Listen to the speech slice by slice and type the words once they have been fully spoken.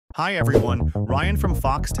Hi everyone, Ryan from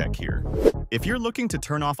Foxtecc here. If you're looking to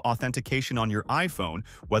turn off authentication on your iPhone,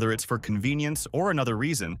 whether it's for convenience or another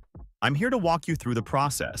reason, I'm here to walk you through the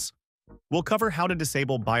process. We'll cover how to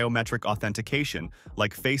disable biometric authentication,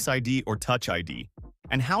 like Face ID or Touch ID,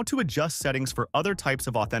 and how to adjust settings for other types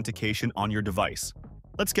of authentication on your device.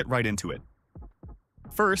 Let's get right into it.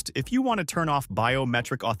 First, if you want to turn off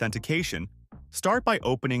biometric authentication, start by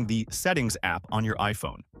opening the Settings app on your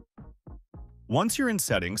iPhone. Once you're in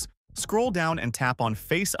Settings, scroll down and tap on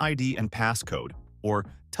Face ID and Passcode, or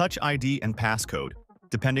Touch ID and Passcode,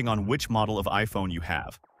 depending on which model of iPhone you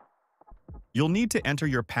have. You'll need to enter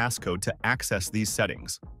your passcode to access these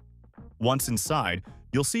settings. Once inside,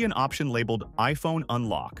 you'll see an option labeled iPhone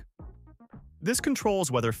Unlock. This controls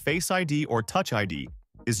whether Face ID or Touch ID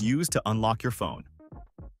is used to unlock your phone.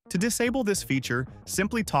 To disable this feature,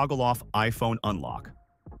 simply toggle off iPhone Unlock.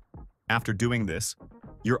 After doing this,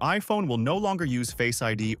 your iPhone will no longer use Face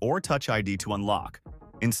ID or Touch ID to unlock.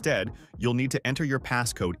 Instead, you'll need to enter your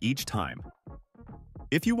passcode each time.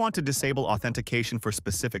 If you want to disable authentication for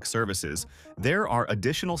specific services, there are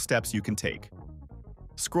additional steps you can take.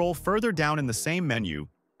 Scroll further down in the same menu,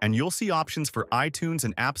 and you'll see options for iTunes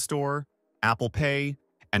and App Store, Apple Pay,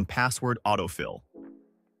 and password autofill.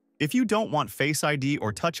 If you don't want Face ID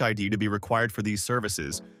or Touch ID to be required for these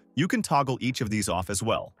services, you can toggle each of these off as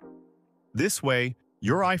well. This way,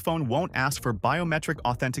 your iPhone won't ask for biometric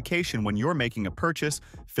authentication when you're making a purchase,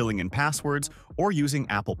 filling in passwords, or using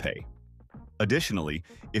Apple Pay. Additionally,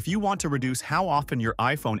 if you want to reduce how often your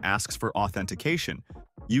iPhone asks for authentication,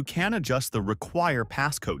 you can adjust the Require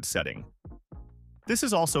Passcode setting. This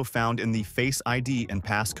is also found in the Face ID and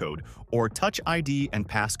Passcode or Touch ID and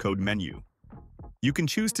Passcode menu. You can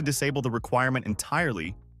choose to disable the requirement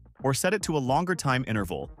entirely or set it to a longer time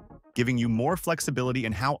interval, giving you more flexibility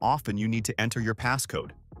in how often you need to enter your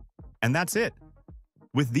passcode. And that's it.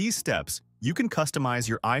 With these steps, you can customize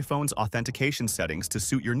your iPhone's authentication settings to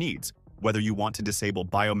suit your needs, whether you want to disable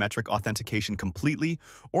biometric authentication completely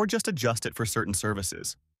or just adjust it for certain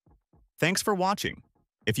services. Thanks for watching.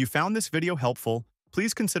 If you found this video helpful,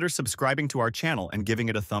 please consider subscribing to our channel and giving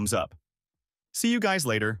it a thumbs up. See you guys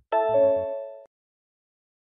later.